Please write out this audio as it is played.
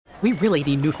We really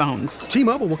need new phones.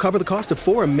 T-Mobile will cover the cost of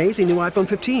 4 amazing new iPhone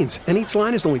 15s, and each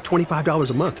line is only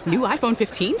 $25 a month. New iPhone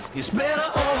 15s? It's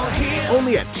better over here.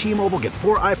 Only at T-Mobile, get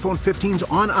 4 iPhone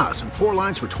 15s on us and 4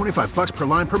 lines for $25 per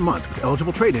line per month with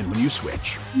eligible trade-in when you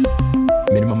switch.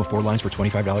 Minimum of 4 lines for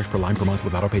 $25 per line per month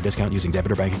with autopay discount using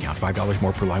debit or bank account. $5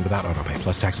 more per line without autopay,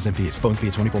 plus taxes and fees. Phone fee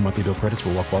at 24 monthly bill credits for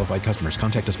well-qualified customers.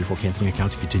 Contact us before canceling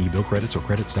account to continue bill credits or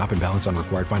credit stop and balance on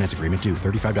required finance agreement due.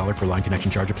 $35 per line connection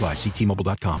charge applies. See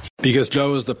T-Mobile.com. Because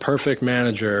Joe was the perfect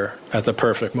manager at the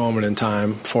perfect moment in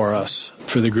time for us,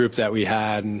 for the group that we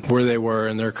had and where they were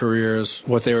in their careers,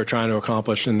 what they were trying to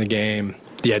accomplish in the game,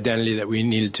 the identity that we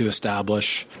needed to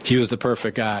establish. He was the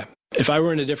perfect guy. If I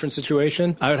were in a different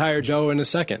situation, I would hire Joe in a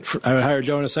second. I would hire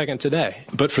Joe in a second today.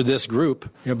 But for this group,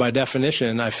 by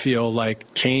definition, I feel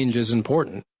like change is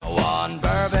important. One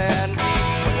bourbon,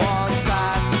 one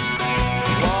scotch,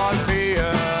 one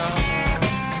beer.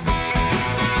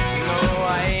 No,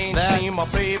 I ain't seen my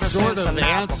baby Sort since of an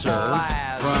answer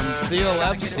apple from Theo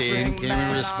Epstein came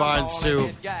in response to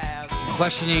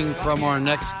questioning from our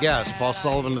next guest. Paul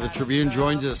Sullivan of the Tribune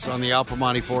joins us on the Al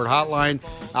Piemonte Ford hotline.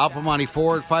 Al Piemonte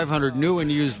Ford, 500 new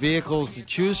and used vehicles to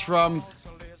choose from.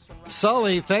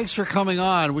 Sully, thanks for coming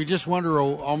on. We just wonder,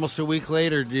 almost a week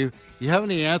later, do you have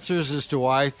any answers as to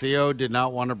why Theo did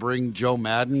not want to bring Joe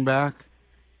Maddon back?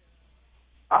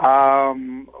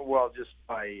 Well, just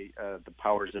by the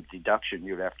powers of deduction,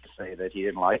 you'd have to say that he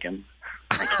didn't like him,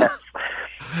 I guess.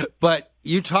 But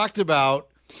you talked about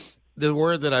the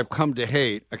word that I've come to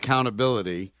hate,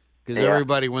 accountability, because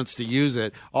everybody wants to use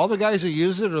it. All the guys who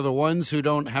use it are the ones who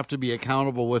don't have to be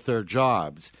accountable with their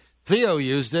jobs. Theo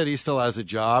used it. He still has a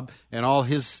job, and all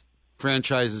his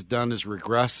franchise has done is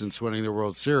regress since winning the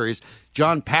World Series.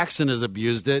 John Paxson has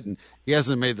abused it, and he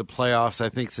hasn't made the playoffs, I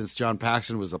think, since John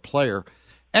Paxson was a player.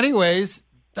 Anyways,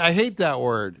 I hate that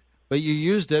word, but you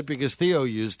used it because Theo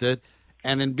used it,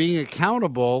 and in being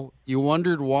accountable, you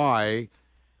wondered why,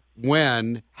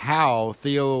 when, how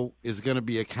Theo is going to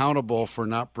be accountable for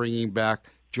not bringing back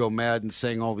Joe Maddon,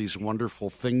 saying all these wonderful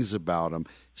things about him.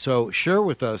 So share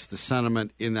with us the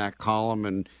sentiment in that column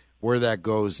and where that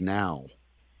goes now.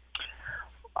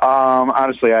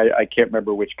 Honestly, I can't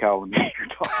remember which column you're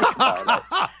talking about.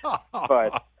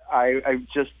 But I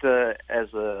just, as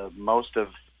most of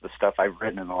the stuff I've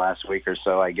written in the last week or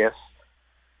so, I guess,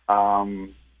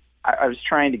 I was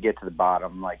trying to get to the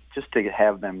bottom, like just to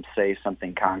have them say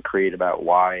something concrete about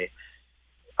why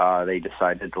they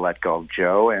decided to let go of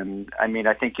Joe. And I mean,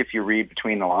 I think if you read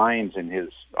between the lines in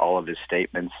all of his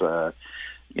statements,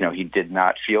 he did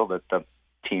not feel that the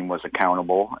team was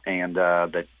accountable and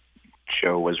that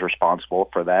Joe was responsible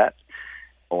for that,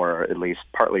 or at least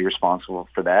partly responsible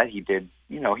for that. He did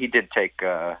take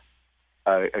a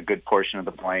good portion of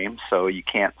the blame, so you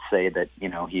can't say that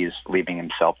he's leaving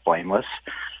himself blameless.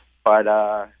 But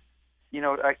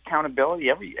accountability.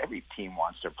 Every team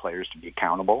wants their players to be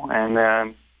accountable,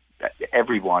 and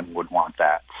everyone would want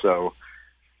that. So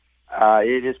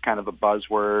it is kind of a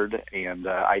buzzword. And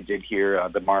I did hear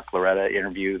the Mark Loretta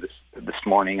interview this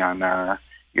morning on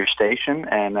your station,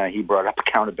 and he brought up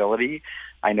accountability.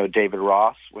 I know David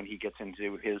Ross, when he gets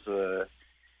into his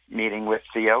meeting with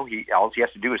Theo, all he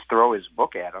has to do is throw his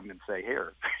book at him and say,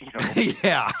 "Here,"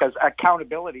 Yeah. Because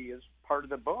accountability is part of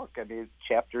the book. I mean, it's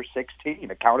chapter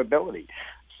 16, accountability.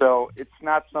 So it's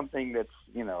not something that's,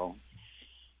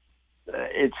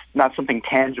 it's not something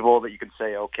tangible that you can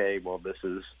say, okay, well, this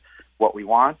is what we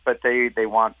want. But they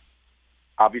want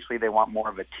more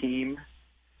of a team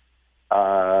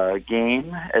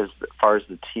game as far as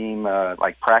the team,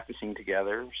 like practicing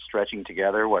together, stretching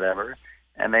together, whatever.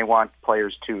 And they want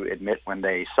players to admit when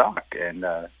they suck. And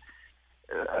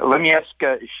let me ask,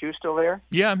 is Shu still there?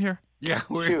 Yeah, I'm here. Yeah,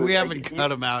 we haven't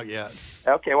cut him out yet.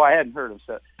 Okay, well, I hadn't heard him.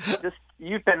 So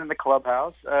you've been in the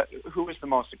clubhouse. Who was the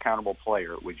most accountable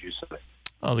player, would you say?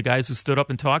 Oh, the guys who stood up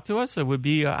and talked to us, it would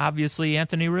be obviously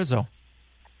Anthony Rizzo.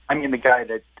 I mean, the guy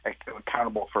that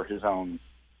accountable for his own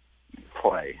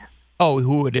play. Oh,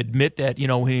 who would admit that,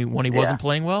 when he wasn't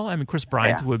playing well? I mean, Chris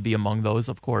Bryant would be among those,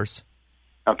 of course.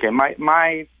 Okay,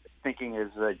 my thinking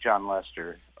is John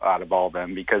Lester out of all of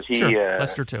them, because he... Sure,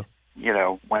 Lester too.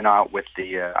 Went out with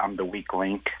the I'm the weak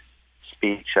link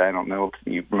speech. I don't know if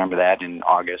you remember that in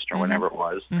August or whenever it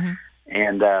was. Mm-hmm.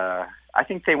 And I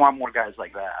think they want more guys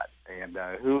like that. And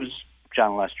who's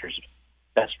John Lester's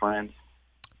best friend?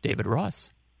 David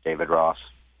Ross. David Ross.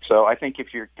 So I think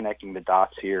if you're connecting the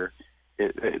dots here,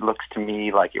 it looks to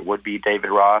me like it would be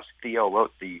David Ross. Theo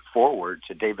wrote the foreword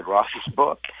to David Ross's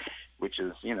book, which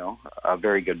is, a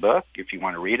very good book if you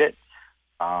want to read it.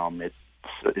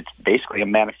 It's basically a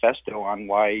manifesto on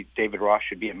why David Ross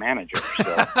should be a manager.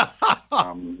 So,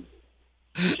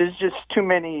 There's just too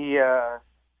many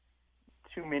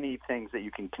things that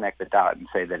you can connect the dot and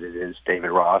say that it is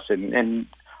David Ross, and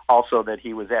also that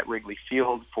he was at Wrigley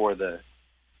Field for the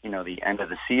end of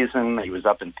the season. He was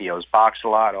up in Theo's box a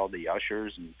lot. All the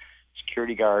ushers and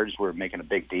security guards were making a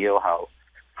big deal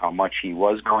how much he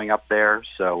was going up there.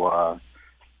 So,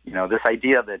 this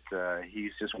idea that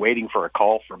he's just waiting for a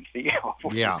call from Theo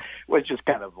was just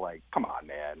kind of like, come on,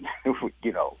 man.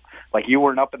 Like you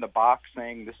weren't up in the box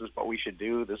saying this is what we should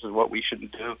do, this is what we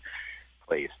shouldn't do.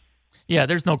 Please. Yeah,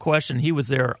 there's no question. He was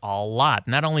there a lot,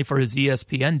 not only for his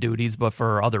ESPN duties, but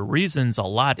for other reasons, a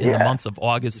lot in the months of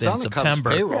August and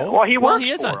September. Well, he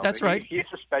is. That's right. He's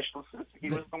a special assistant. He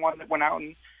was the one that went out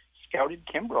and scouted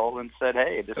Kimbrel and said,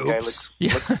 "Hey, this guy looks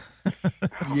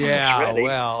ready."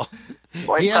 Well,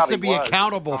 he has to be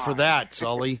accountable for that,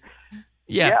 Sully.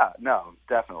 No,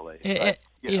 definitely.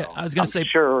 I was going to say,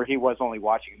 sure he was only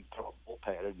watching him throw a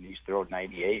bullpen and he's throwing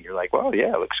 98. You're like, well,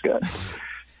 yeah, it looks good.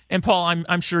 And Paul,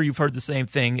 I'm sure you've heard the same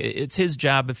thing. It's his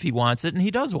job if he wants it, and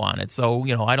he does want it. So,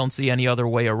 I don't see any other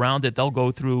way around it. They'll go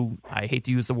through, I hate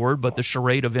to use the word, but the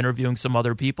charade of interviewing some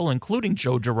other people, including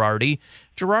Joe Girardi.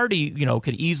 Girardi,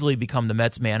 could easily become the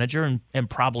Mets manager and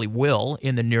probably will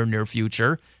in the near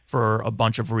future for a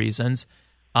bunch of reasons.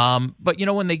 But,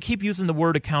 when they keep using the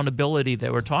word accountability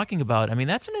that we're talking about, I mean,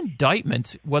 that's an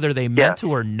indictment, whether they meant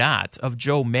to or not, of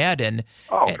Joe Maddon.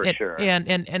 Oh, for sure.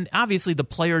 And obviously the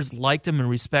players liked him and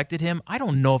respected him. I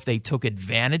don't know if they took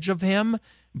advantage of him,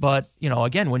 but,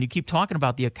 again, when you keep talking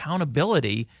about the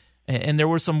accountability, and there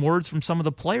were some words from some of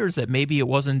the players that maybe it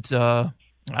wasn't,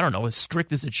 as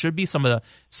strict as it should be. Some of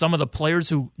the players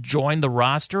who joined the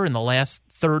roster in the last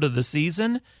third of the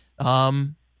season,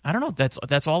 I don't know.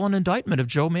 That's all an indictment of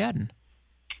Joe Maddon.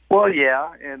 Well,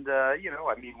 yeah, and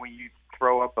when you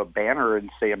throw up a banner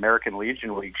and say American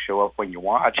Legion League show up when you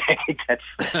watch, I think that's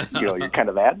you're kind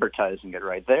of advertising it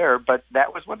right there. But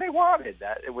that was what they wanted.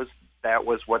 That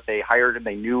was what they hired, and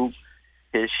they knew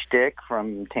his shtick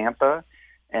from Tampa,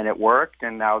 and it worked.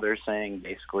 And now they're saying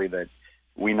basically that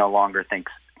we no longer think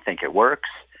it works.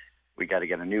 We got to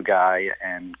get a new guy,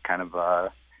 and kind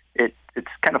of it's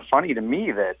kind of funny to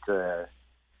me that.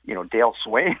 Dale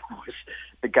Swain was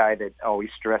the guy that always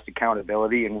stressed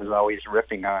accountability and was always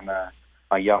ripping on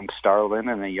a young Starlin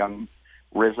and a young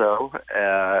Rizzo,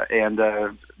 and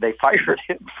they fired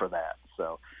him for that.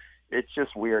 So it's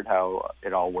just weird how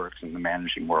it all works in the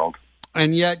managing world.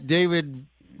 And yet David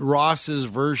Ross's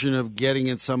version of getting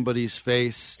in somebody's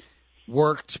face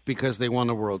worked because they won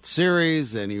the World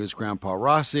Series, and he was Grandpa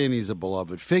Rossi, and he's a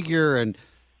beloved figure, and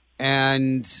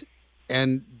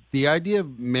the idea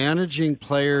of managing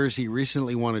players he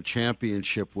recently won a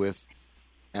championship with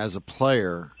as a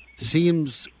player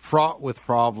seems fraught with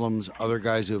problems. Other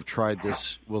guys who have tried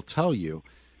this will tell you.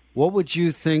 What would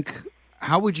you think?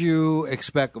 How would you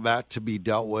expect that to be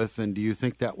dealt with, and do you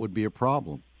think that would be a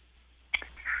problem?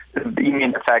 You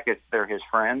mean the fact that they're his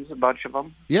friends, a bunch of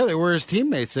them? Yeah, they were his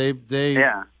teammates.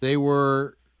 They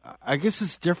were. I guess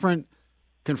it's different.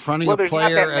 Confronting a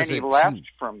player as a team. Well, there's not that many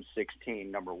left from 16,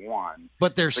 number one.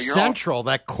 But they're central.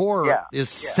 That core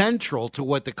is central to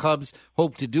what the Cubs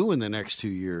hope to do in the next 2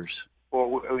 years.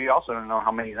 Well, we also don't know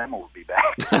how many of them will be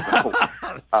back.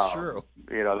 That's true.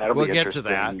 That'll we'll be get to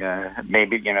interesting. that.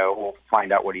 Maybe, we'll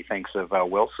find out what he thinks of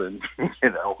Wilson,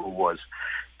 who was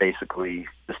basically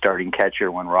the starting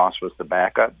catcher when Ross was the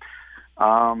backup.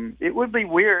 It would be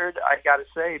weird, I got to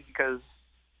say, because,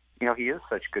 he is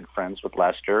such good friends with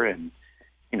Lester and,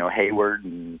 Hayward,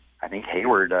 and I think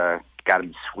Hayward got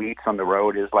him sweets on the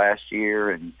road his last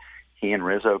year, and he and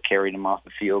Rizzo carried him off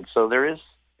the field. So there is,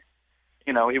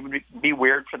 it would be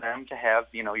weird for them to have,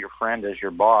 your friend as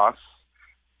your boss,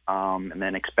 and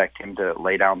then expect him to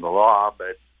lay down the law.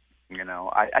 But,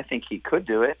 I think he could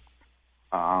do it.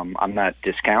 I'm not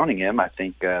discounting him. I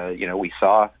think, we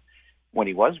saw when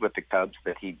he was with the Cubs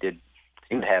that he did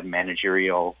seem to have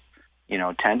managerial,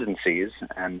 tendencies,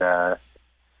 and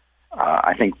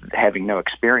I think having no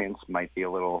experience might be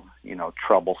a little,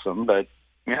 troublesome, but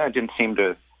it didn't seem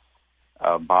to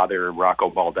bother Rocco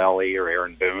Baldelli or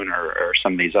Aaron Boone or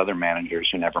some of these other managers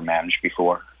who never managed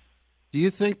before. Do you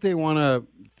think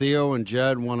Theo and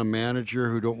Jed want a manager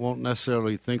who won't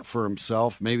necessarily think for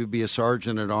himself, maybe be a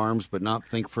sergeant at arms, but not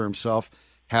think for himself,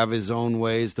 have his own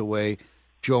ways the way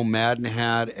Joe Maddon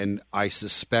had, and I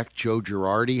suspect Joe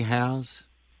Girardi has?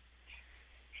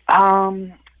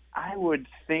 I would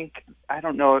think, I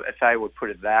don't know if I would put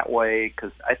it that way,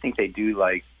 because I think they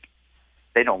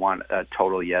don't want a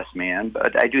total yes man,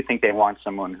 but I do think they want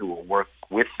someone who will work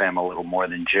with them a little more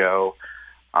than Joe.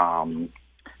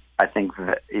 I think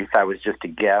that if I was just to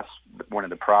guess, one of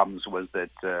the problems was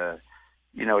that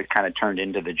it kind of turned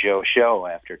into the Joe show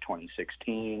after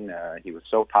 2016. He was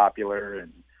so popular,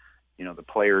 and the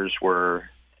players were,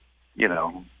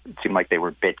 it seemed like they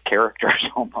were bit characters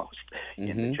almost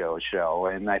in the Joe show.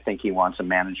 And I think he wants a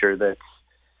manager that's,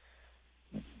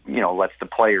 lets the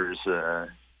players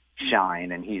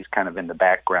shine, and he's kind of in the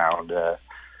background.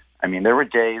 There were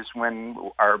days when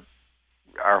our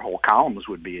whole columns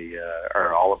would be,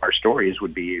 or all of our stories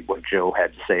would be what Joe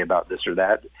had to say about this or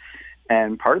that.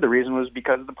 And part of the reason was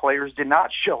because the players did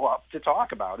not show up to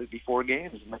talk about it before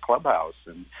games in the clubhouse.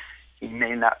 And he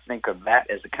may not think of that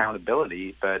as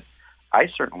accountability, but I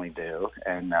certainly do.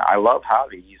 And I love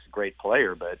Javi. He's a great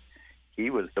player, but he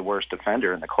was the worst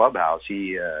offender in the clubhouse.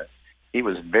 He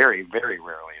was very, very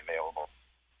rarely available.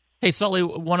 Hey, Sully,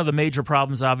 one of the major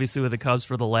problems, obviously, with the Cubs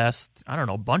for the last,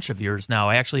 bunch of years now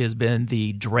actually has been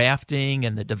the drafting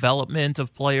and the development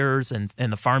of players and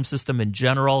the farm system in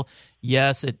general.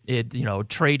 Yes,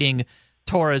 trading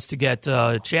Torres to get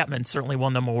Chapman certainly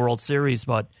won them a World Series,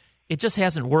 but it just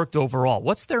hasn't worked overall.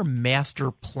 What's their master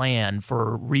plan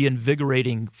for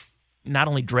reinvigorating not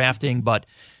only drafting but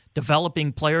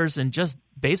developing players and just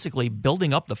basically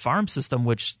building up the farm system,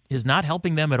 which is not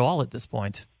helping them at all at this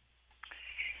point?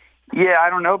 Yeah, I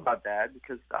don't know about that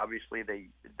because obviously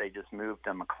they just moved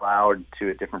McLeod to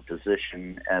a different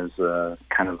position as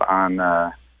kind of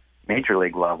on major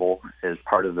league level as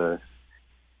part of the,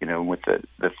 with the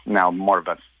now more of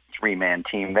a 3-man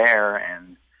team there,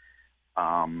 and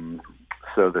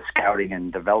so the scouting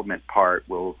and development part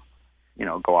will,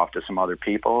 go off to some other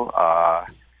people.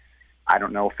 I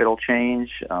don't know if it'll change.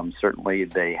 Certainly,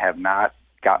 they have not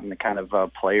gotten the kind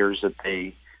of players that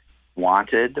they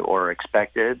wanted or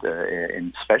expected,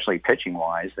 and especially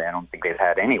pitching-wise. I don't think they've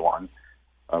had anyone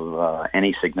of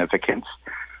any significance.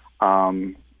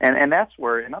 And that's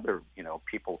where another,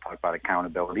 people talk about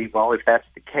accountability. Well, if that's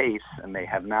the case, and they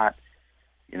have not,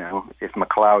 if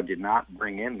McLeod did not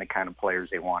bring in the kind of players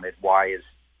they wanted, why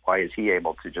is he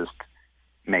able to just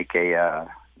make a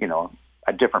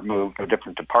different move to a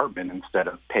different department instead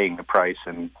of paying the price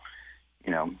and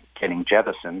getting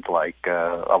jettisoned like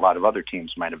a lot of other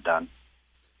teams might have done?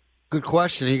 Good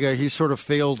question. He sort of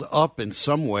failed up in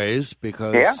some ways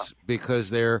because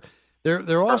they're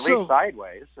also or at least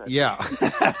sideways.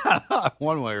 Yeah,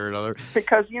 one way or another.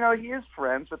 Because he is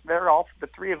friends, but the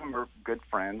three of them are good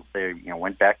friends. They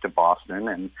went back to Boston,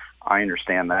 and I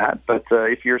understand that. But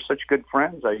if you're such good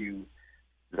friends,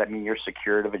 does that mean you're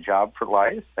secured of a job for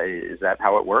life? Is that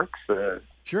how it works?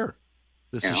 Sure.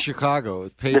 This is Chicago.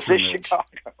 It's patronage. This is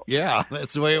Chicago. Yeah,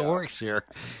 that's the way it works here.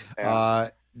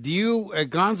 Yeah.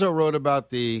 Gonzo wrote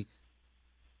about the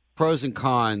pros and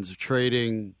cons of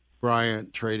trading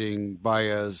Bryant, trading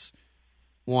Baez,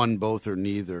 one, both, or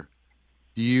neither.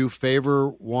 Do you favor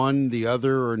one, the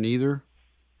other, or neither?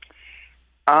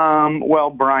 Well,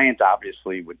 Bryant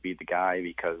obviously would be the guy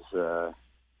because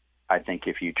I think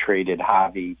if you traded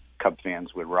Javi, Cub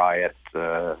fans would riot.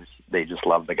 They just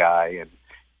love the guy, and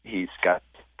he's got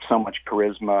so much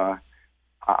charisma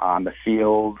on the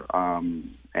field,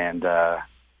 and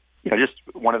just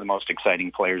one of the most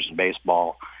exciting players in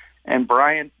baseball. And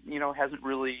Bryant, hasn't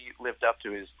really lived up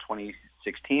to his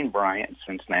 2016 Bryant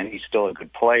since then. He's still a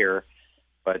good player,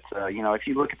 but if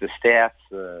you look at the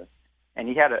stats, and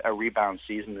he had a rebound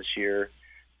season this year,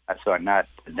 so I'm not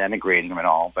denigrating him at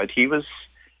all. But he was,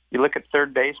 you look at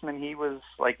third baseman, he was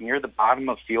like near the bottom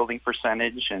of fielding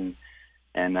percentage and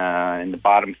in the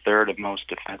bottom third of most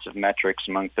defensive metrics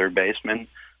among third basemen.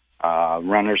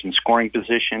 Runners in scoring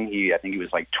position, I think he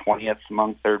was like 20th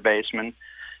among third basemen.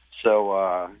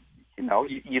 So,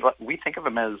 we think of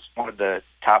him as one of the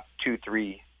top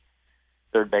 2-3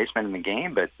 third basemen in the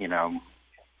game, but,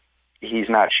 he's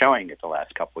not showing it the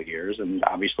last couple of years, and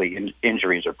obviously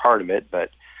injuries are part of it, but,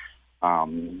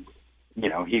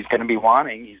 he's going to be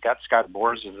he's got Scott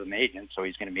Boras as an agent, so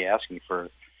he's going to be asking for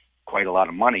quite a lot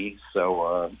of money, so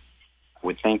I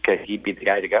would think he'd be the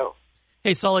guy to go.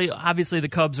 Hey, Sully, obviously the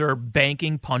Cubs are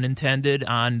banking, pun intended,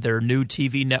 on their new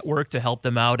TV network to help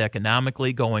them out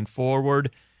economically going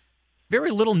forward. Very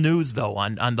little news, though,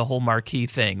 on the whole marquee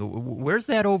thing. Where's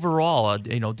that overall?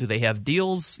 Do they have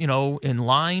deals, in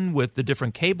line with the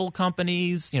different cable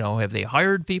companies? Have they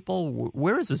hired people?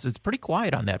 Where is this? It's pretty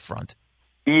quiet on that front.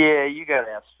 Yeah, you got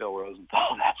to ask Phil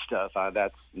Rosenthal that stuff.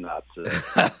 That's not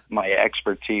my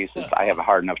expertise. I have a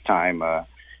hard enough time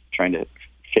trying to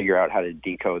figure out how to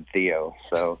decode Theo.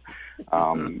 So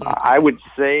I would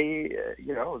say,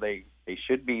 they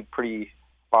should be pretty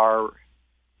far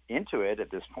into it at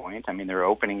this point. I mean, they're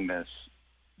opening this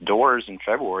doors in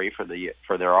February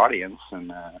for their audience,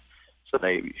 and so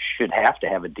they should have to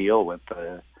have a deal with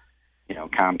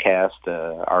Comcast,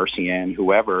 RCN,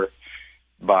 whoever.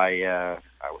 by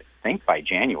I would think by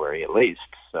January at least.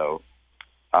 So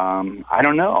I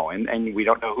don't know, and we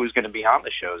don't know who's going to be on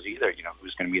the shows either. You know,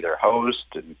 who's going to be their host,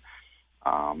 and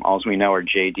all we know are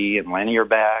JD and Lenny are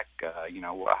back. You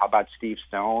know, how about Steve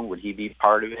Stone? Would he be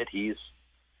part of it?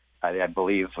 I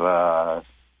believe,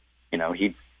 you know,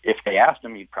 if they asked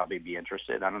him, he'd probably be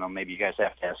interested. I don't know. Maybe you guys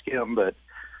have to ask him, but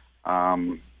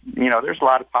you know, there's a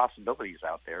lot of possibilities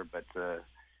out there, but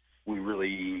we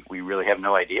really have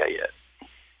no idea yet.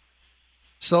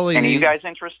 Sully, any of you guys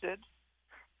interested?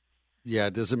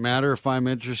 Yeah, does it matter if I'm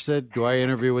interested? Do I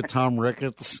interview with Tom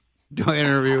Ricketts? Do I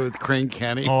interview with Crane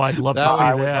Kenny? Oh, I'd love to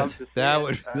see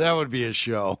that. That would be a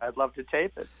show. I'd love to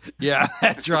tape it. Yeah,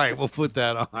 that's right. We'll put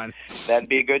that on. That'd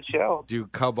be a good show. Do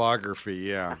Cubography,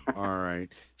 yeah. All right.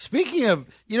 Speaking of,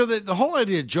 you know, the whole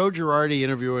idea of Joe Girardi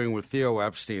interviewing with Theo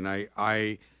Epstein,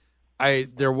 I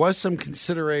there was some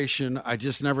consideration. I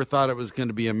just never thought it was going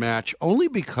to be a match, only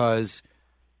because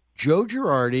Joe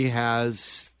Girardi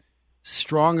has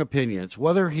strong opinions,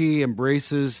 whether he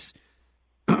embraces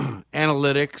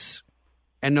analytics,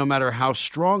 and no matter how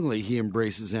strongly he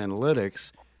embraces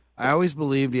analytics, I always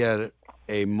believed he had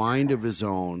a mind of his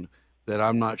own that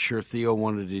I'm not sure Theo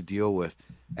wanted to deal with.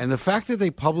 And the fact that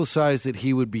they publicized that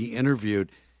he would be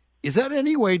interviewed, is that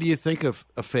any way, do you think, of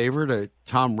a favor to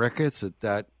Tom Ricketts at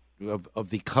that of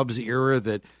the Cubs era,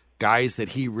 that guys that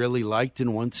he really liked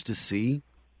and wants to see?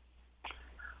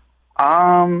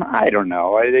 I don't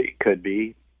know. It could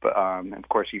be. But, of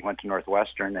course, he went to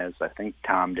Northwestern, as I think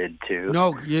Tom did, too.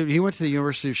 No, he went to the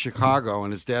University of Chicago,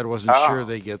 and his dad wasn't sure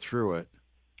they'd get through it.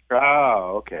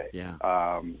 Oh, okay.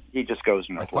 Yeah. He just goes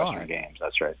to Northwestern games.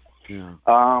 That's right. Yeah.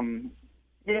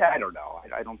 Yeah, I don't know.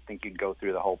 I don't think you'd go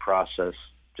through the whole process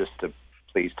just to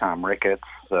please Tom Ricketts.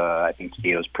 I think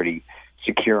Theo's pretty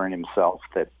secure in himself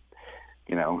that,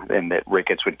 you know, and that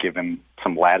Ricketts would give him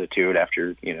some latitude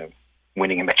after, you know,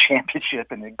 winning him a championship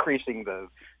and increasing the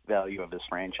value of his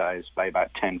franchise by about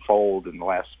tenfold in the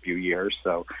last few years.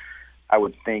 So I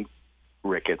would think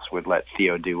Ricketts would let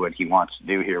Theo do what he wants to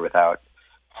do here without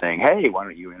saying, hey, why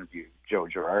don't you interview Joe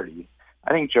Girardi?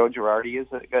 I think Joe Girardi is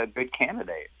a good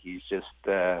candidate. He's just,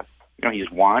 you know, he's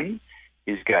won.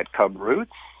 He's got Cub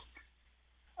roots.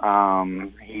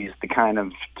 He's the kind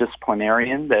of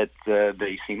disciplinarian that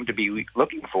they seem to be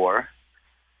looking for.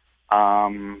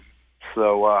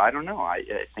 So I don't know. I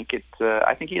think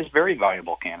he is a very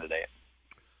valuable candidate.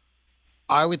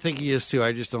 I would think he is too.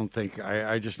 I just don't think.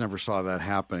 I just never saw that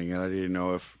happening, and I didn't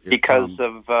know if because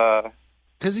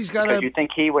he's got because you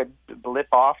think he would blip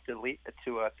off to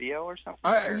Theo or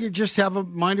something. You just have a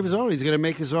mind of his own. He's going to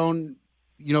make his own,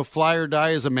 you know, fly or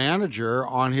die as a manager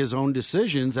on his own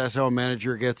decisions. That's how a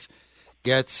manager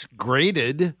gets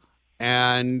graded.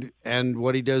 And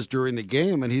what he does during the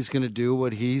game, and he's going to do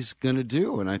what he's going to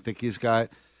do. And I think he's got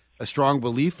a strong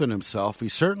belief in himself. He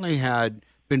certainly had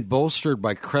been bolstered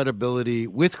by credibility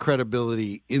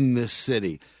in this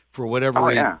city for whatever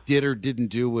he did or didn't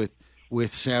do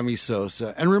with Sammy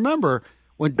Sosa. And remember,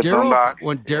 when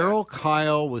Darryl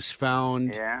Kyle was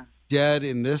found dead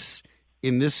in this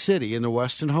city, in the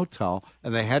Westin Hotel,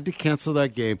 and they had to cancel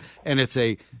that game, and it's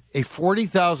a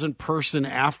 40,000 person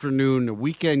afternoon, a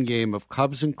weekend game of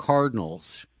Cubs and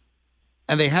Cardinals,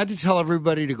 and they had to tell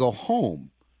everybody to go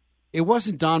home. It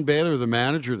wasn't Don Baylor, the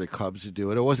manager of the Cubs, to do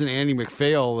it. It wasn't Andy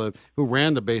McPhail, who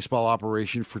ran the baseball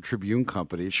operation for Tribune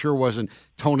Company. It sure wasn't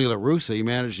Tony La Russa. He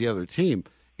managed the other team.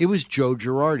 It was Joe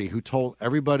Girardi who told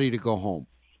everybody to go home.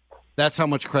 That's how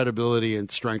much credibility and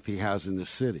strength he has in this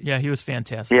city. Yeah, he was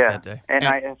fantastic that day. And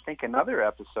I think another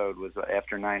episode was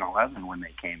after 9/11 when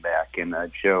they came back, and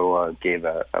Joe gave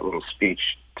a little speech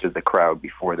to the crowd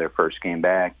before their first game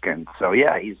back. And so,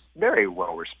 yeah, he's very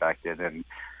well respected. And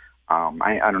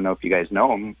I don't know if you guys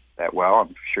know him that well.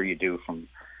 I'm sure you do from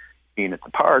being at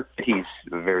the park. He's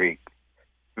a very,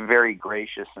 very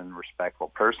gracious and respectful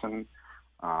person.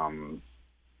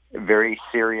 Very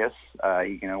serious.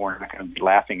 You know, we're not going to be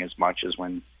laughing as much as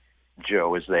when Joe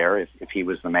was there if he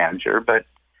was the manager. But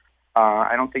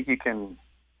I don't think you can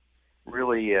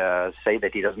really say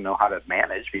that he doesn't know how to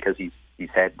manage, because he's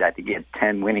had, I think he had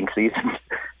 10 winning seasons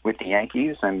with the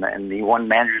Yankees, and he won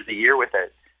Manager of the Year with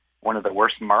one of the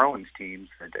worst Marlins teams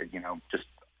that, you know, just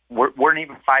weren't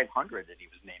even 500 that he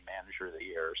was named Manager of the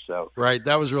Year. So right,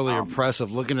 that was really impressive.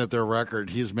 Looking at their record,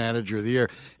 he's Manager of the Year,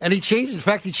 and he changed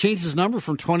his number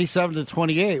from 27 to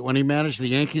 28 when he managed the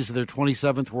Yankees to their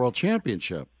 27th World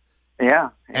Championship. Yeah,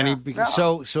 and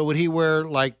so would he wear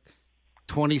like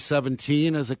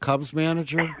 2017 as a Cubs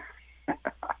manager?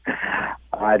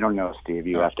 I don't know, Steve.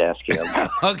 You have to ask him.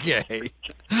 Okay.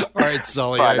 All right,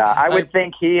 Sully. But I would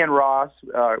think he and Ross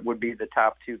would be the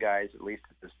top two guys, at least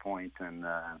at this point. And,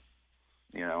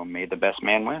 made the best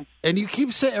man win. And you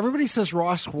keep saying, everybody says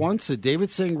Ross wants it.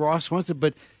 David's saying Ross wants it,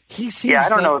 but he seems I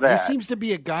don't know that. He seems to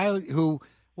be a guy who,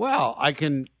 I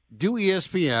can do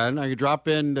ESPN. I can drop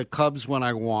in the Cubs when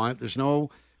I want. There's no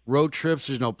road trips.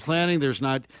 There's no planning. There's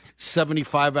not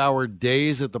 75-hour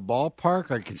days at the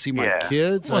ballpark. I can see my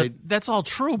kids. Well, that's all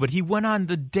true, but he went on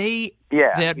the day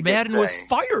that Madden was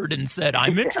fired and said,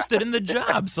 I'm interested in the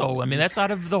job. So, that's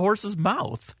out of the horse's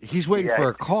mouth. He's waiting for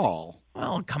a call.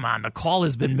 Well, come on. The call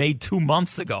has been made 2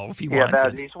 months ago if he wants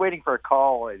it. He's waiting for a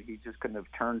call, and he just couldn't have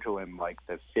turned to him like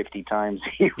the 50 times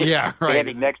he was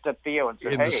standing next to Theo and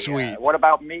said, hey, what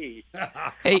about me?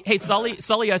 Hey,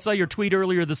 Sully, I saw your tweet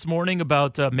earlier this morning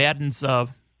about Madden's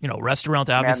restaurant,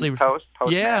 obviously. Madden Post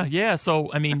yeah.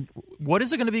 So, what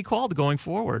is it going to be called going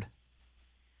forward?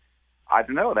 I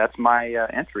don't know. That's my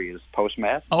entry is Post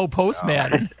Madden. Oh, Post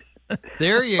Madden.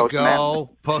 There you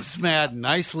go. Post Madden.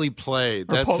 Nicely played.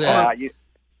 That's it.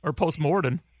 Or Post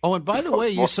Morden. Oh, and by the way,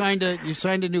 you signed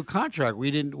a new contract.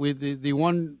 We didn't. The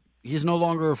one. He's no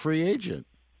longer a free agent.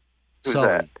 Who's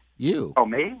that? You. Oh,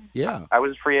 me? Yeah. I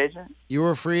was a free agent. You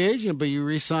were a free agent, but you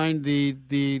re-signed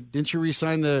Didn't you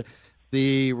re-sign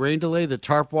the rain delay, the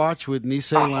tarp watch with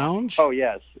Nisei Lounge? Oh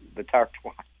yes, the tarp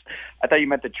watch. I thought you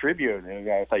meant the Tribune.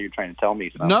 I thought you were trying to tell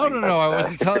me something. No. I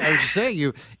wasn't telling. I was just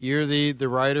saying you're the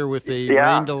writer with the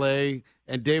rain delay,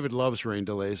 and David loves rain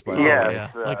delays. By the way,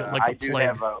 like I do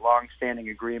have a long-standing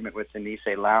agreement with the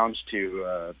Nisei Lounge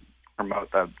to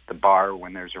promote the bar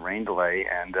when there's a rain delay,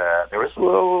 and there was a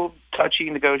little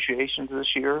touchy negotiations this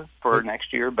year for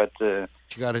next year, but you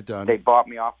got it done. They bought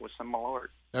me off with some Malort.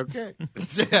 Okay,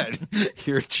 that's it.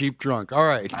 You're a cheap drunk. All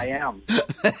right. I am.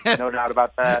 No doubt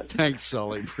about that. Thanks,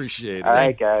 Sully. Appreciate it. All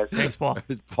right, guys. Thanks, Paul.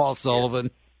 Paul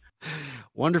Sullivan.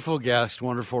 Wonderful guest,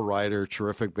 wonderful writer,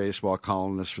 terrific baseball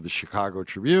columnist for the Chicago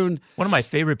Tribune. One of my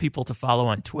favorite people to follow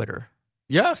on Twitter.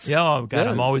 Yes. Yeah, oh, God,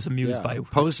 I'm always amused by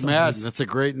Post Madden. That's a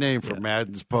great name for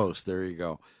Madden's Post. There you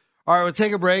go. All right, we'll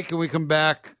take a break and we come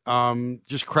back.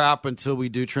 Just crap until we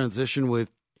do transition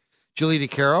with Julie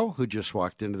DeCaro, who just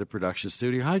walked into the production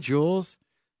studio. Hi, Jules.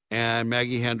 And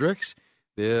Maggie Hendricks.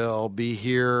 They'll be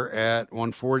here at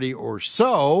 1:40 or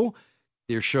so.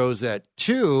 Their show's at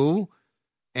 2.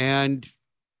 And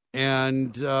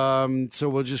so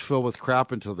we'll just fill with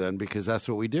crap until then because that's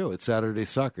what we do. It's Saturday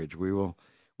Suckage.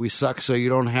 We suck so you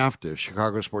don't have to.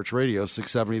 Chicago Sports Radio,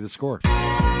 670 The Score.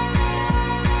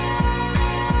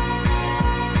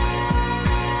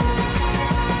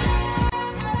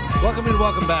 Welcome and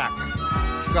welcome back.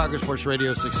 Chicago Sports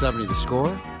Radio, 670 The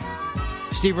Score.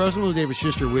 Steve Rosenbloom, David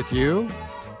Schuster with you.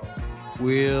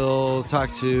 We'll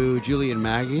talk to Julie and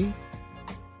Maggie.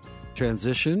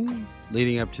 Transition,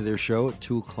 leading up to their show at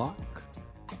 2 o'clock.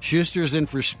 Schuster's in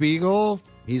for Spiegel.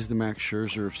 He's the Max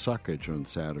Scherzer of Suckage on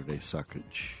Saturday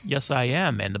Suckage. Yes, I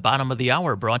am. And the bottom of the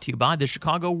hour brought to you by the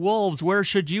Chicago Wolves. Where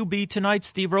should you be tonight,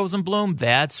 Steve Rosenbloom?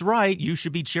 That's right. You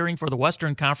should be cheering for the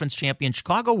Western Conference champion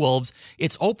Chicago Wolves.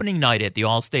 It's opening night at the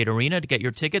Allstate Arena. To get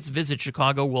your tickets, visit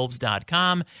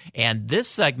ChicagoWolves.com. And this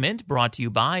segment brought to you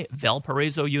by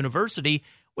Valparaiso University.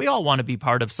 We all want to be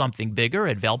part of something bigger.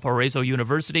 At Valparaiso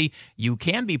University, you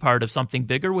can be part of something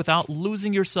bigger without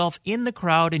losing yourself in the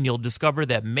crowd, and you'll discover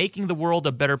that making the world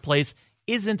a better place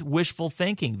isn't wishful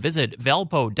thinking. Visit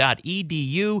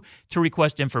valpo.edu to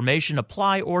request information,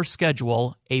 apply, or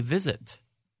schedule a visit.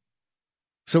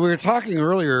 So we were talking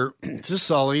earlier to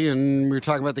Sully, and we were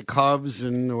talking about the Cubs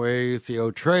and the way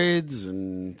Theo trades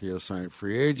and Theo signed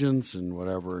free agents and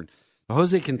whatever. The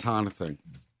Jose Quintana thing.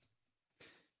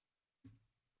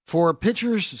 For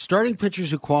starting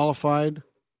pitchers who qualified,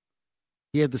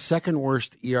 he had the second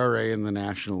worst ERA in the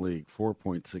National League,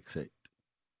 4.68.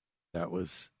 That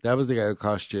was the guy who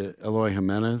cost you Eloy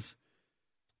Jimenez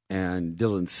and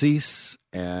Dylan Cease,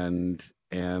 and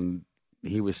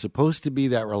he was supposed to be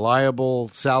that reliable,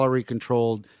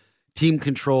 salary-controlled,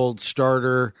 team-controlled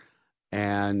starter,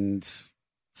 and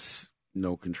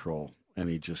no control. And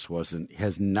he just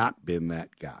has not been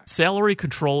that guy. Salary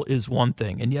control is one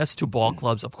thing. And yes, to ball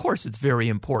clubs, of course, it's very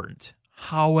important.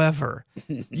 However,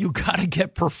 you got to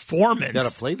get performance. You got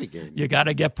to play the game. You got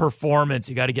to get performance.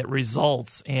 You got to get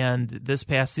results. And this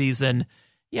past season,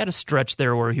 he had a stretch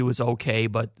there where he was okay.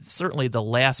 But certainly the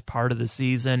last part of the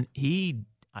season, I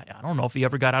don't know if he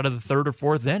ever got out of the third or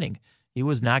fourth inning. He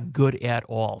was not good at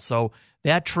all. So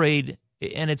that trade,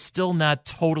 and it's still not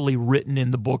totally written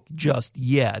in the book just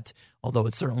yet, although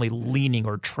it's certainly leaning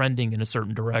or trending in a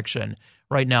certain direction.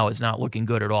 Right now, it's not looking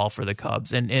good at all for the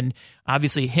Cubs. And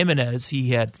obviously, Jimenez, he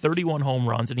had 31 home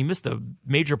runs, and he missed a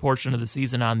major portion of the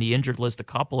season on the injured list a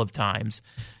couple of times.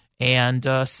 And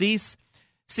Cease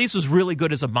was really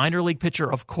good as a minor league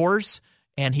pitcher, of course,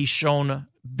 and he's shown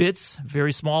bits,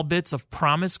 very small bits of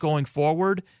promise going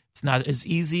forward. It's not as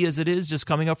easy as it is just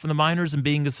coming up from the minors and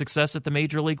being a success at the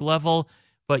major league level,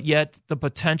 but yet the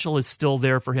potential is still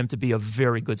there for him to be a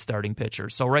very good starting pitcher.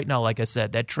 So right now, like I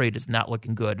said, that trade is not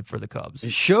looking good for the Cubs. He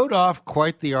showed off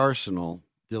quite the arsenal,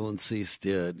 Dylan Cease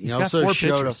did. He's got 4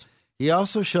 pitchers. He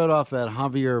also showed off that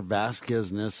Javier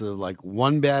Vasquez-ness of like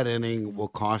one bad inning will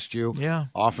cost you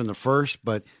off in the first,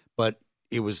 but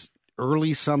it was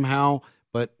early somehow,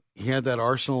 but he had that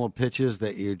arsenal of pitches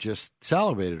that you just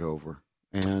salivated over.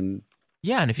 And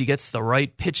if he gets the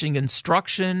right pitching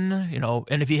instruction,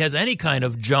 and if he has any kind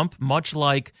of jump, much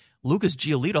like Lucas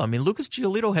Giolito. I mean, Lucas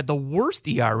Giolito had the worst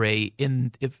ERA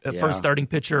for a starting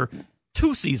pitcher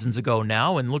 2 seasons ago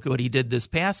now, and look at what he did this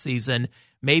past season.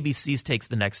 Maybe Cease takes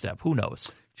the next step. Who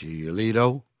knows?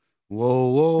 Giolito. Whoa,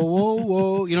 whoa,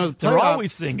 whoa, whoa. They're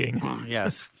always singing.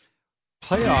 Yes.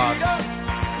 Playoffs.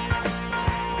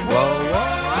 Whoa,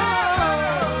 whoa.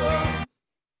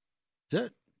 That's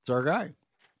it. It's our guy.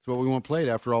 It's what we want played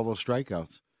after all those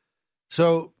strikeouts.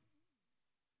 So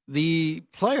the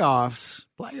playoffs.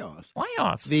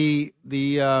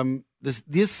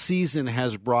 This season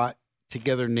has brought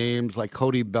together names like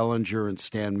Cody Bellinger and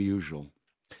Stan Musial.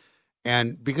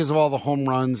 And because of all the home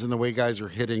runs and the way guys are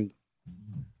hitting,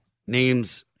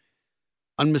 names,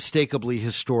 unmistakably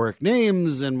historic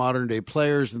names and modern-day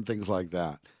players and things like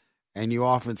that. And you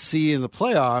often see in the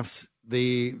playoffs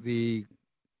the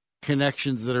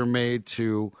connections that are made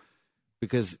to,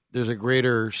 because there's a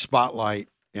greater spotlight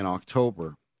in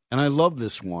October. And I love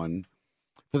this one.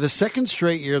 For the second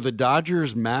straight year, the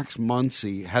Dodgers' Max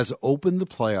Muncy has opened the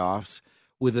playoffs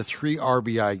with a 3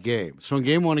 RBI game. So in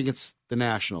game 1 against the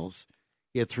Nationals,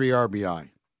 he had 3 RBI.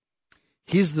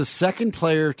 He's the second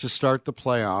player to start the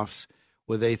playoffs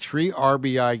with a 3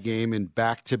 RBI game in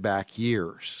back-to-back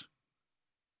years.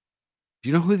 Do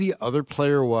you know who the other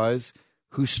player was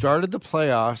who started the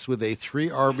playoffs with a 3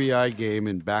 RBI game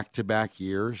in back-to-back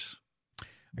years?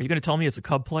 Are you going to tell me it's a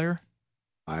Cub player?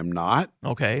 I'm not.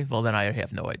 Okay, well then I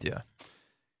have no idea.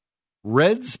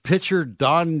 Reds pitcher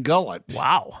Don Gullett.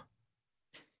 Wow.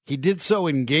 He did so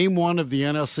in Game 1 of the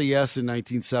NLCS in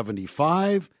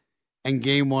 1975 and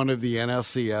Game 1 of the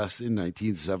NLCS in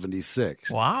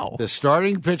 1976. Wow. The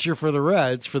starting pitcher for the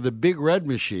Reds, for the Big Red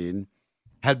Machine,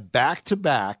 had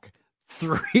back-to-back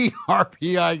 3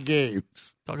 RBI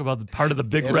games. Talk about the part of the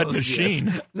Big Red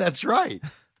Machine. That's right.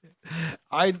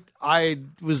 I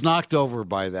was knocked over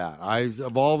by that.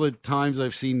 Of all the times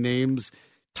I've seen names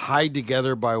tied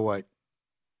together by what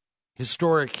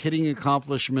historic hitting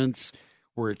accomplishments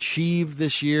were achieved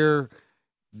this year,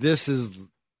 this is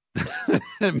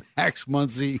Max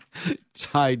Muncy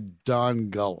tied Don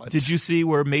Gullett. Did you see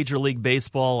where Major League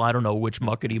Baseball, I don't know which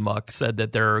muckety-muck, said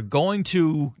that they're going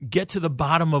to get to the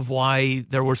bottom of why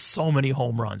there were so many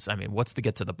home runs? I mean, what's to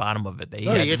get to the bottom of it? They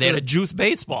had a juice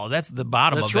baseball. That's the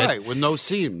bottom of it. That's right, with no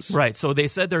seams. Right, so they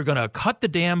said they're going to cut the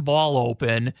damn ball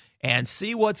open and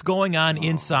see what's going on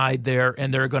inside there,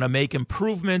 and they're going to make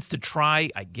improvements to try,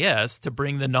 I guess, to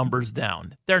bring the numbers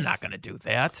down. They're not going to do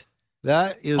that.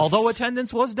 That is, although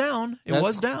attendance was down, it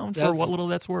was down for what little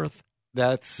that's worth.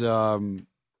 That's Mel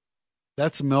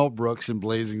Brooks and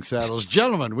Blazing Saddles.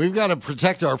 Gentlemen, we've got to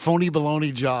protect our phony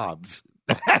baloney jobs.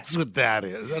 That's what that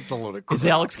is. That's a load of crap. Is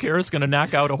Alex Karras going to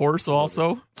knock out a horse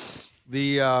also?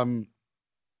 The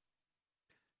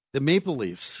Maple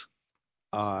Leafs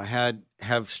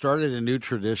have started a new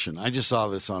tradition. I just saw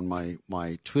this on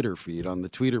my Twitter feed, on the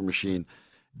Tweeter machine,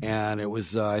 and it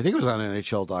was I think it was on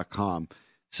NHL.com.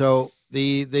 So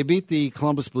they beat the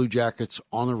Columbus Blue Jackets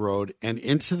on the road, and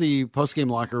into the postgame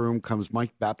locker room comes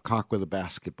Mike Babcock with a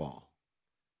basketball.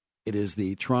 It is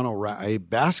the a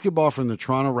basketball from the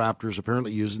Toronto Raptors,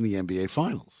 apparently used in the NBA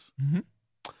Finals. Mm-hmm.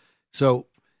 So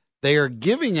they are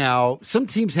giving out. Some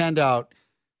teams hand out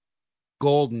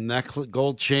gold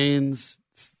chains.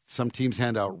 Some teams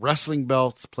hand out wrestling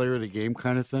belts, player of the game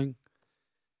kind of thing,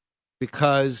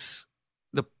 because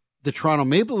the Toronto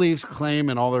Maple Leafs claim,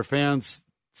 and all their fans,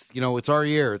 it's our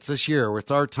year. It's this year. It's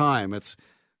our time. It's,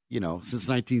 since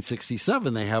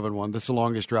 1967, they haven't won. That's the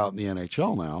longest drought in the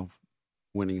NHL now,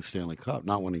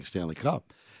 not winning Stanley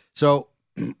Cup. So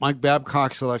Mike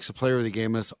Babcock selects a player of the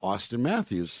game as Austin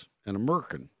Matthews, an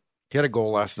American. He had a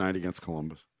goal last night against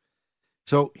Columbus.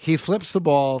 So he flips the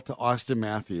ball to Austin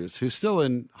Matthews, who's still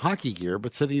in hockey gear,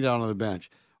 but sitting down on the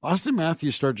bench. Austin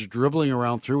Matthews starts dribbling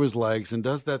around through his legs and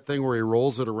does that thing where he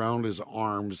rolls it around his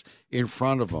arms in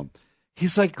front of him.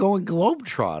 He's like going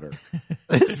globetrotter.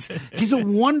 He's a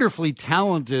wonderfully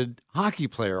talented hockey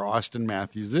player, Austin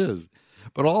Matthews is.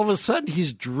 But all of a sudden,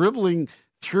 he's dribbling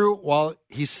while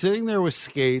he's sitting there with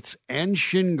skates and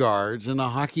shin guards and the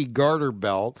hockey garter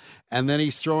belt, and then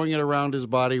he's throwing it around his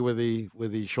body with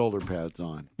the shoulder pads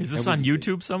on. Is this on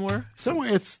YouTube somewhere?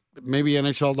 Somewhere. It's maybe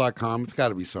NHL.com. It's got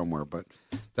to be somewhere, but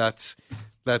that's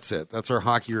it. That's our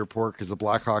hockey report because the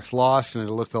Blackhawks lost, and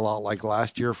it looked a lot like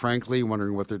last year, frankly,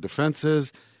 wondering what their defense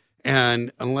is.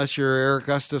 And unless you're Eric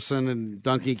Gustafsson and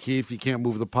Duncan Keith, you can't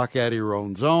move the puck out of your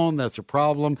own zone. That's a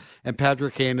problem. And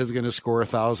Patrick Kane is going to score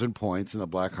 1,000 points, and the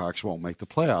Blackhawks won't make the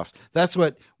playoffs. That's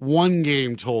what one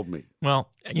game told me. Well,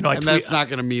 that's not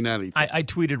going to mean anything. I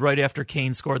tweeted right after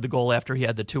Kane scored the goal after he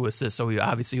had the 2 assists, so he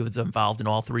obviously was involved in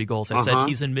all 3 goals. I said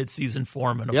he's in midseason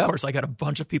form, and of course I got a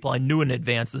bunch of people I knew in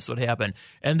advance this would happen.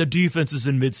 And the defense is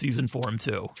in midseason form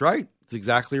too. That's right. That's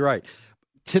exactly right.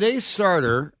 Today's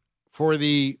starter for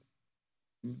the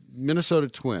Minnesota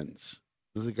Twins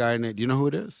is a guy named, do you know who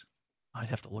it is? I'd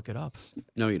have to look it up.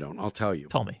 No, you don't. I'll tell you.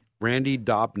 Tell me. Randy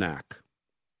Dobnak.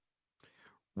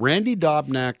 Randy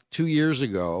Dobnak 2 years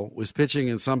ago was pitching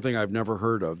in something I've never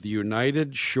heard of, the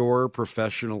United Shore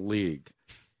Professional League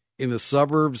in the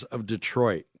suburbs of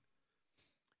Detroit.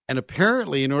 And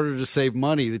apparently, in order to save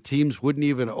money, the teams wouldn't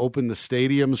even open the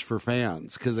stadiums for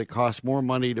fans because it costs more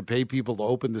money to pay people to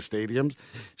open the stadiums.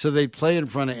 So they'd play in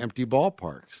front of empty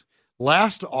ballparks.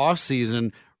 Last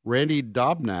offseason, Randy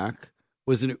Dobnak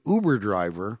was an Uber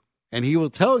driver, and he will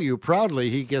tell you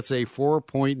proudly he gets a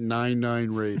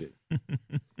 4.99 rating.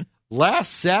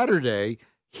 Last Saturday,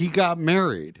 he got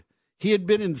married. He had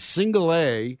been in single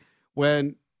A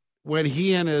when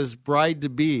he and his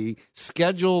bride-to-be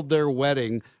scheduled their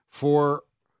wedding for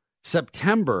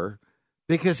September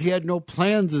because he had no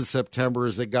plans in September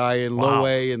as a guy in low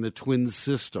A in the Twins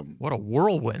system. What a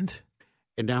whirlwind.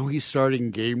 And now he's starting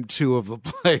game 2 of the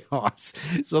playoffs.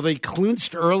 So they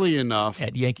clinched early enough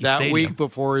at Yankee that Stadium. Week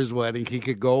before his wedding he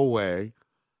could go away.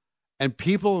 And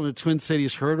people in the Twin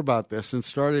Cities heard about this and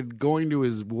started going to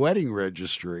his wedding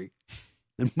registry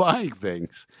and buying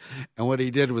things. And what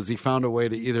he did was he found a way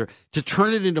to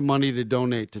turn it into money to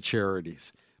donate to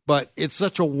charities. But it's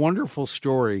such a wonderful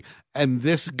story. And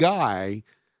this guy,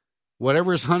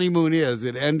 whatever his honeymoon is,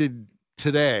 it ended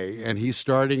today, and he's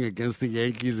starting against the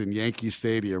Yankees in Yankee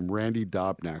Stadium. Randy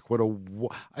Dobnak.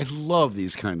 I love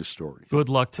these kind of stories. Good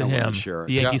luck to him. Share it.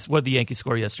 The Yankees. What did the Yankees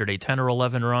score yesterday? 10 or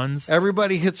 11 runs.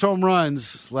 Everybody hits home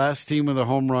runs. Last team with a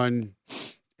home run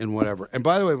and whatever. And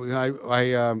by the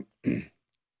way, I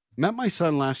met my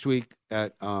son last week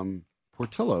at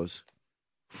Portillo's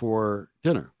for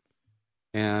dinner,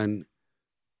 and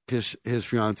his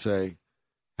fiance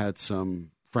had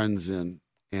some friends in.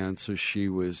 And so she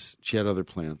had other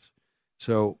plans.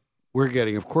 So we get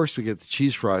the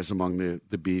cheese fries among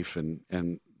the beef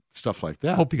and stuff like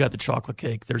that. Hope you got the chocolate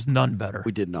cake. There's none better.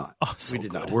 We did not. Oh, so we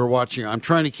did good. not. We're watching. I'm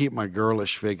trying to keep my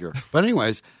girlish figure. But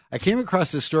anyways, I came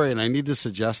across this story, and I need to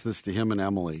suggest this to him and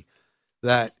Emily,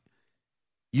 that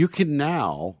you can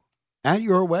now, at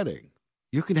your wedding,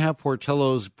 you can have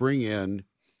Portillo's bring in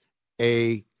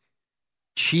a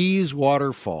cheese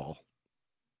waterfall.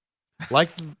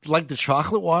 Like the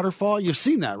chocolate waterfall, you've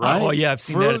seen that, right? Oh yeah, I've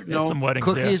seen that at some weddings.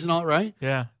 Cookies and all, right?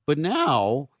 Yeah. But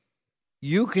now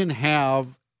you can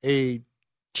have a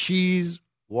cheese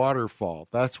waterfall.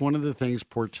 That's one of the things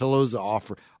Portillo's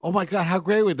offer. Oh my God, how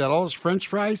great would that? All those French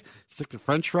fries, stick the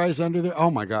French fries under there.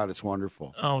 Oh my God, it's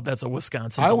wonderful. Oh, that's a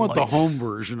Wisconsin I delight. want the home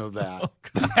version of that.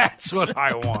 That's what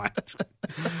I want.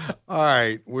 All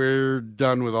right, we're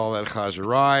done with all that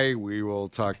chazarai. We will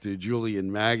talk to Julie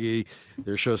and Maggie.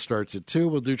 Their show starts at 2.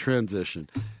 We'll do transition.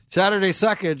 Saturday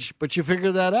suckage, but you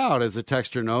figured that out as a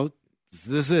texter note.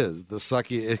 This is the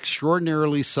sucky,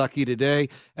 extraordinarily sucky today,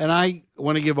 and I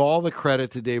want to give all the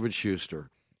credit to David Schuster.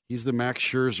 He's the Max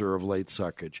Scherzer of late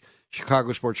suckage.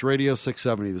 Chicago Sports Radio,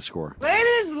 670 The Score.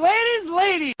 Ladies, ladies,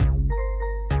 ladies.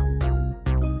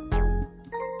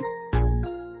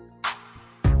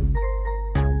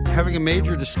 Having a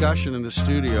major discussion in the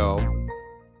studio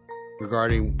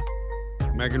regarding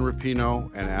Megan Rapinoe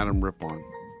and Adam Rippon.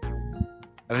 And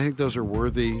I think those are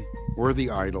worthy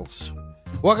idols.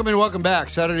 Welcome and welcome back.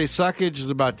 Saturday Suckage is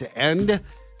about to end.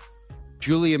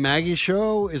 Julie and Maggie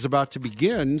show is about to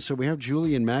begin. So we have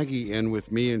Julie and Maggie in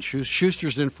with me, and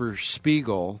Schuster's in for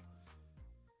Spiegel.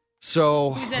 So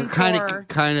Who's in kind for?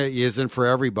 of is in for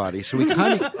everybody. So we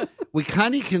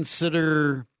kind of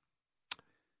consider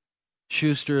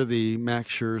Schuster the Max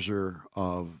Scherzer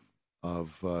of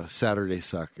Saturday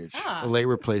Suckage, a late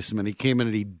replacement. He came in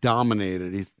and he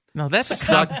dominated. No, that's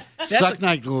sucked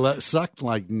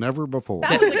like never before.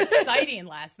 That was exciting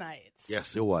last night.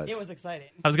 Yes, it was. It was exciting.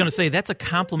 I was going to say, that's a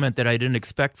compliment that I didn't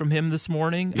expect from him this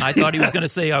morning. I thought he was going to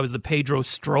say I was the Pedro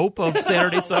Strop of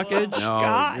Saturday Suckage.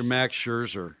 No, you're Max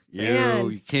Scherzer.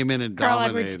 You came in and Carl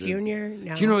dominated. Edwards Jr.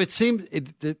 No. Do you know, it seemed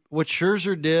what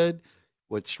Scherzer did,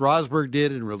 what Strasburg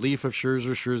did in relief of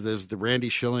Scherzer, there's the Randy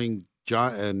Schilling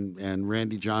and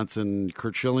Randy Johnson,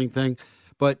 Kurt Schilling thing.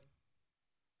 But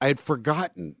I had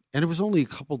forgotten, and it was only a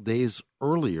couple days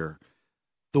earlier,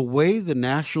 the way the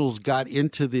Nationals got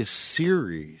into this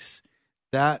series,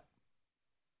 that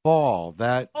fall,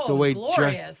 the way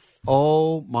glorious.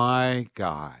 Oh my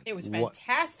God. It was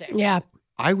fantastic. Yeah.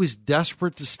 I was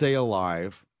desperate to stay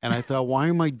alive, and I thought, why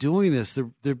am I doing this?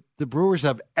 The Brewers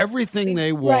have everything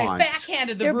they want.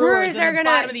 Backhanded the Brewers are going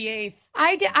to bottom of the eighth.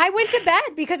 I went to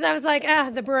bed because I was like,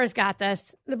 the Brewers got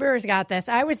this. The Brewers got this.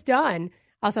 I was done.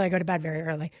 Also, I go to bed very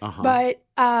early. But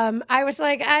I was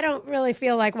like, I don't really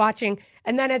feel like watching.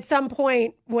 And then at some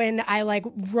point when I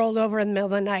rolled over in the middle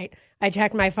of the night, I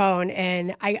checked my phone,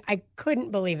 and I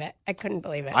couldn't believe it.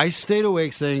 I stayed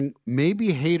awake saying maybe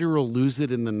Hader will lose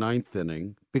it in the ninth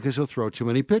inning because he'll throw too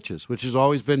many pitches, which has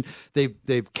always been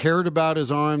they've cared about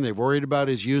his arm, they've worried about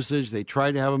his usage, they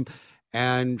tried to have him,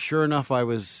 and sure enough, I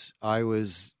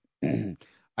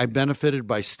benefited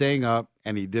by staying up,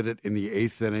 and he did it in the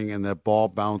eighth inning, and that ball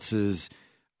bounces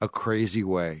a crazy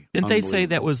way. Didn't they say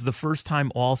that was the first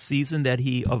time all season that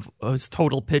of his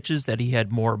total pitches that he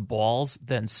had more balls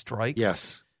than strikes?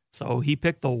 Yes. So he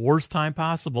picked the worst time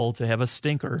possible to have a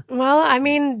stinker. Well, I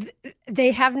mean,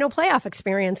 they have no playoff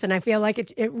experience, and I feel like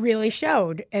it really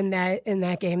showed in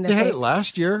that game. They had it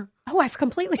last year. Oh, I've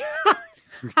completely.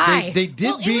 They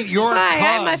did beat your Cubs.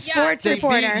 I'm a sports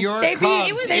reporter. They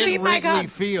beat my Wrigley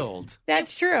Cubs. Field.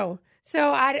 That's true.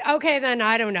 So then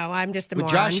I don't know. I'm just a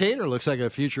moron. Josh Hader looks like a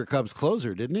future Cubs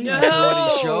closer, didn't he? No.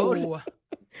 What he showed.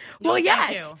 Well,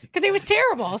 yes, because he was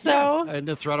terrible. So and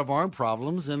the threat of arm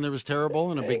problems, and there was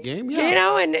terrible in a big game.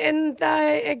 Yeah, and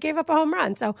it gave up a home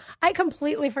run. So I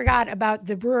completely forgot about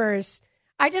the Brewers.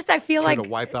 I feel trying like to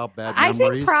wipe out bad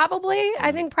memories.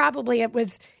 I think probably it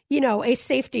was a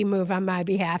safety move on my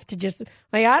behalf to just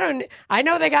I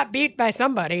know they got beat by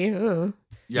somebody.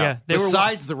 Yeah,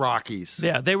 besides the Rockies.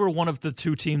 Yeah, they were one of the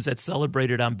two teams that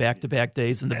celebrated on back-to-back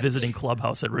days in the visiting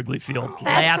clubhouse at Wrigley Field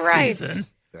last season.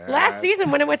 Last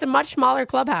season when it was a much smaller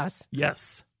clubhouse.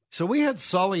 Yes. So we had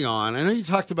Sully on. I know you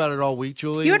talked about it all week,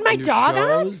 Julie. You had my dog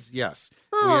on? Yes.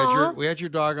 Aww. We had your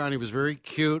dog on. He was very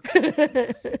cute.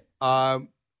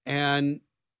 And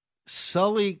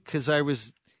Sully, because I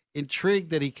was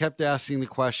intrigued that he kept asking the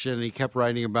question and he kept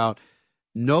writing about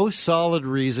no solid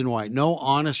reason why, no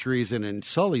honest reason in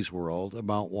Sully's world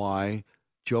about why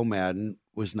Joe Maddon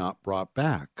was not brought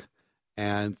back.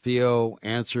 And Theo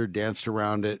answered, danced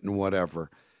around it, and whatever.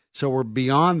 So we're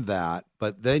beyond that,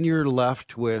 but then you're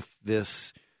left with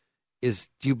this.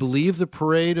 Do you believe the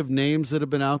parade of names that have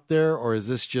been out there, or is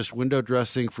this just window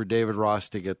dressing for David Ross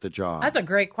to get the job? That's a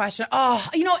great question. Oh,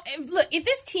 if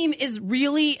this team is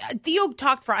really – Theo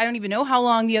talked for I don't even know how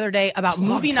long the other day about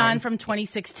moving on from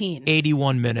 2016.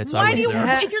 81 minutes. Why do you –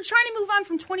 if you're trying to move on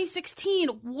from 2016,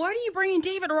 what are you bringing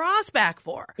David Ross back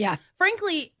for? Yeah.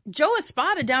 Frankly, Joe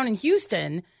Espada down in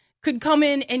Houston could come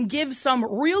in and give some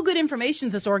real good information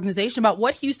to this organization about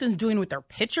what Houston's doing with their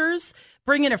pitchers,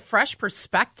 bring in a fresh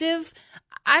perspective.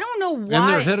 I don't know why. And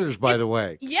they're hitters, by the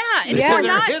way. Yeah. And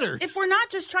if we're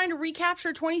not just trying to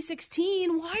recapture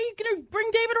 2016, why are you going to bring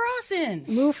David Ross in?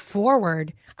 Move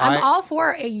forward. I'm all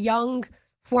for a young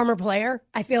former player.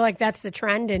 I feel like that's the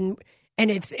trend, and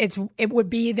it would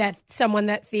be that someone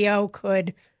that Theo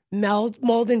could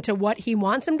mold into what he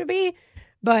wants him to be.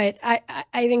 But I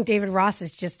think David Ross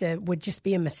would just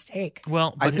be a mistake.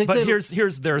 Well, but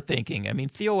here's their thinking. I mean,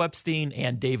 Theo Epstein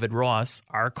and David Ross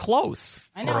are close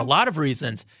for a lot of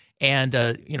reasons. And,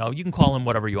 you can call him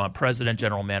whatever you want. President,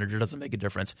 general manager, doesn't make a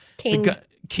difference.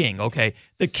 King, okay.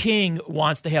 The King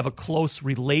wants to have a close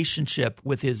relationship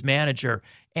with his manager.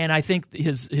 And I think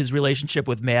his relationship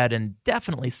with Maddon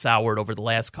definitely soured over the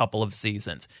last couple of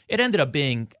seasons. It ended up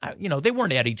being, they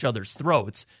weren't at each other's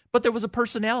throats, but there was a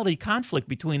personality conflict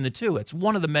between the two. It's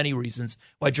one of the many reasons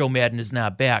why Joe Maddon is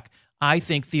not back. I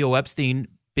think Theo Epstein,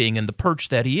 being in the perch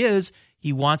that he is,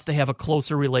 he wants to have a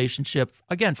closer relationship,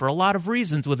 again, for a lot of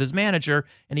reasons with his manager,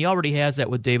 and he already has that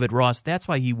with David Ross. That's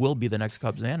why he will be the next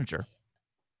Cubs manager.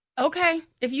 Okay,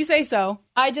 if you say so.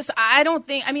 I don't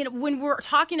think, when we're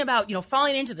talking about,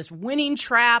 falling into this winning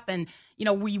trap and,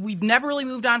 we've never really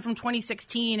moved on from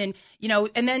 2016 and,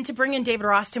 and then to bring in David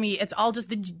Ross, to me, it's all just,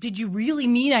 did you really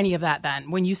mean any of that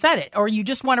then when you said it? Or you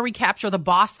just want to recapture the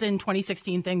Boston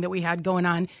 2016 thing that we had going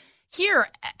on here?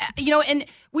 And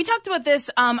we talked about this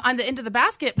on the Into the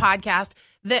Basket podcast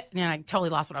and I totally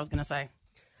lost what I was going to say.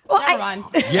 Never mind.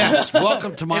 Yes,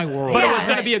 welcome to my world. But it was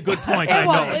going to be a good point.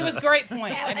 It was great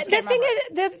point.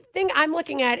 The thing I'm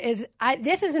looking at is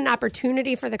this is an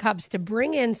opportunity for the Cubs to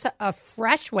bring in a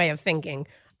fresh way of thinking,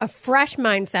 a fresh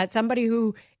mindset, somebody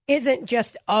who isn't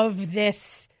just of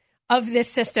this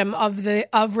system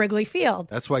of Wrigley Field.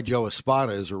 That's why Joe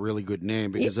Espada is a really good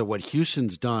name, because of what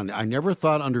Houston's done. I never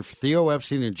thought under Theo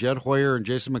Epstein and Jed Hoyer and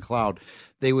Jason McLeod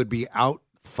they would be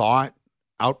out-thought,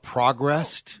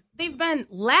 out-progressed. They've been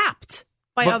lapped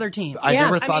by other teams. I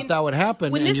never thought that would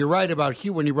happen. And you're right about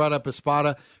when you brought up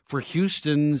Espada, for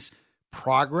Houston's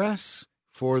progress,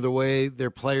 for the way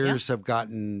their players have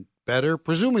gotten better,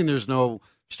 presuming there's no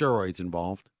steroids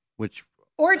involved, which...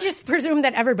 Or just presume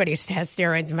that everybody has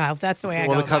steroids involved. That's the way I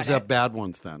go Well, the Cubs about have bad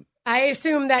ones then. I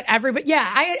assume that everybody... Yeah,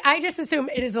 I just assume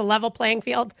it is a level playing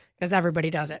field because everybody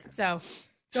does it. So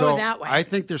go that way. I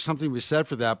think there's something to be said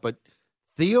for that, but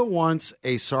Theo wants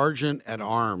a sergeant at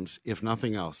arms, if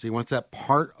nothing else. He wants that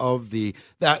part of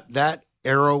that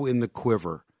arrow in the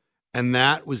quiver. And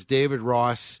that was David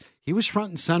Ross. He was front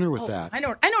and center with that. I know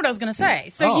what I was going to say.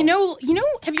 So, you know,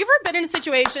 have you ever been in a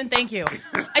situation? Thank you.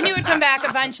 I knew it would come back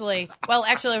eventually. Well,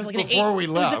 actually, there was like Before we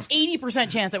left. It was an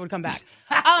 80% chance it would come back.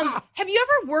 Have you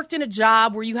ever worked in a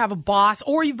job where you have a boss,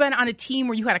 or you've been on a team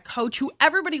where you had a coach who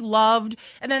everybody loved,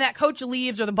 and then that coach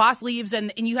leaves or the boss leaves,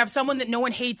 and you have someone that no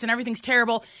one hates and everything's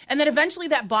terrible, and then eventually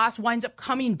that boss winds up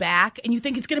coming back, and you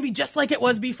think it's going to be just like it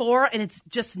was before, and it's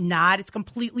just not. It's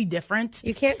completely different.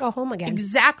 You can't go home again.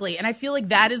 Exactly. And I feel like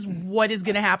that is what is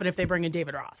going to happen if they bring in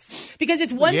David Ross. Because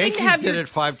it's one thing to Yankees have did it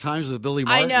 5 times with Billy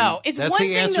Martin. I know. That's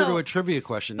the answer to a trivia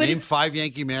question. Name 5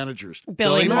 Yankee managers.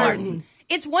 Billy Martin.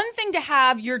 It's one thing to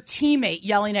have your teammate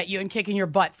yelling at you and kicking your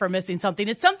butt for missing something.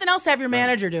 It's something else to have your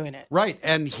manager doing it. Right.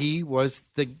 And he was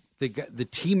the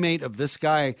teammate of this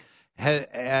guy,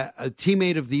 a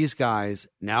teammate of these guys,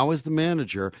 now is the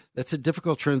manager. That's a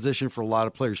difficult transition for a lot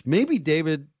of players. Maybe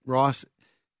David Ross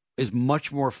is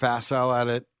much more facile at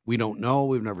it. We don't know.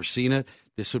 We've never seen it.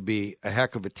 This would be a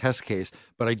heck of a test case.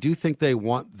 But I do think they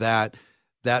want that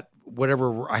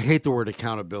whatever, I hate the word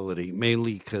accountability,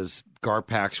 mainly because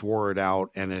Garpax wore it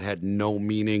out and it had no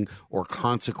meaning or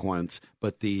consequence.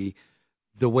 But the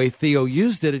way Theo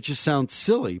used it, it just sounds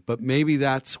silly. But maybe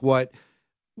that's what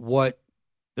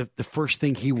the first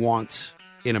thing he wants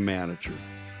in a manager.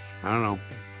 I don't know.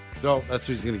 So that's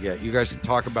what he's going to get. You guys can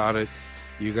talk about it.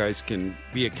 You guys can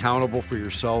be accountable for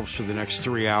yourselves for the next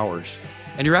 3 hours.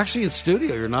 And you're actually in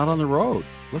studio. You're not on the road.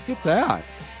 Look at that.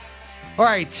 All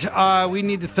right. We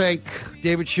need to thank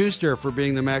David Schuster for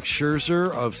being the Max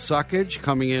Scherzer of Suckage,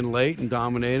 coming in late and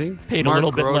dominating. Paid Mark a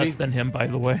little Grody, bit less than him, by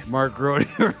the way. Mark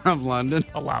Grody from London.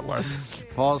 A lot less.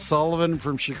 Paul Sullivan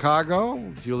from Chicago.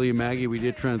 Julie and Maggie, we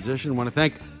did transition. I want to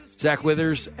thank Zach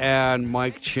Withers and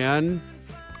Mike Chen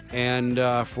and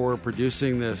for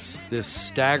producing this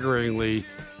staggeringly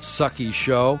sucky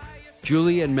show.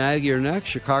 Julie and Maggie are next.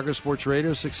 Chicago Sports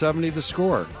Radio 670 The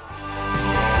Score.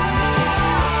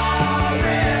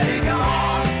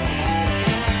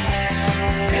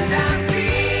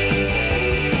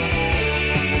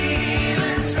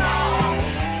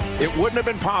 It wouldn't have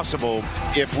been possible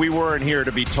if we weren't here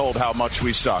to be told how much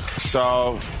we suck.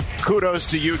 So kudos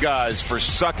to you guys for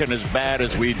sucking as bad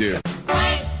as we do.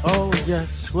 Oh,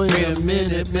 yes. Wait a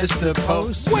minute, Mr.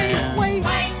 Postman. Wait.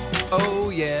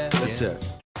 Oh, yeah. That's it.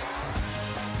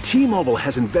 T-Mobile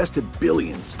has invested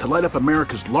billions to light up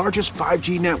America's largest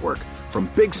 5G network, from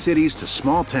big cities to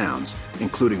small towns,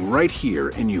 including right here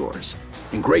in yours.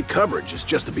 And great coverage is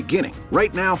just the beginning.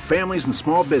 Right now, families and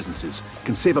small businesses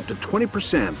can save up to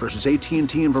 20% versus AT&T and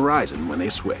Verizon when they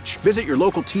switch. Visit your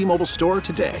local T-Mobile store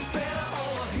today.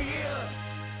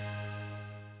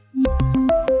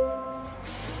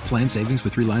 Plan savings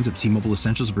with 3 lines of T-Mobile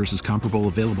Essentials versus comparable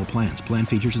available plans. Plan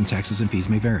features and taxes and fees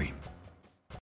may vary.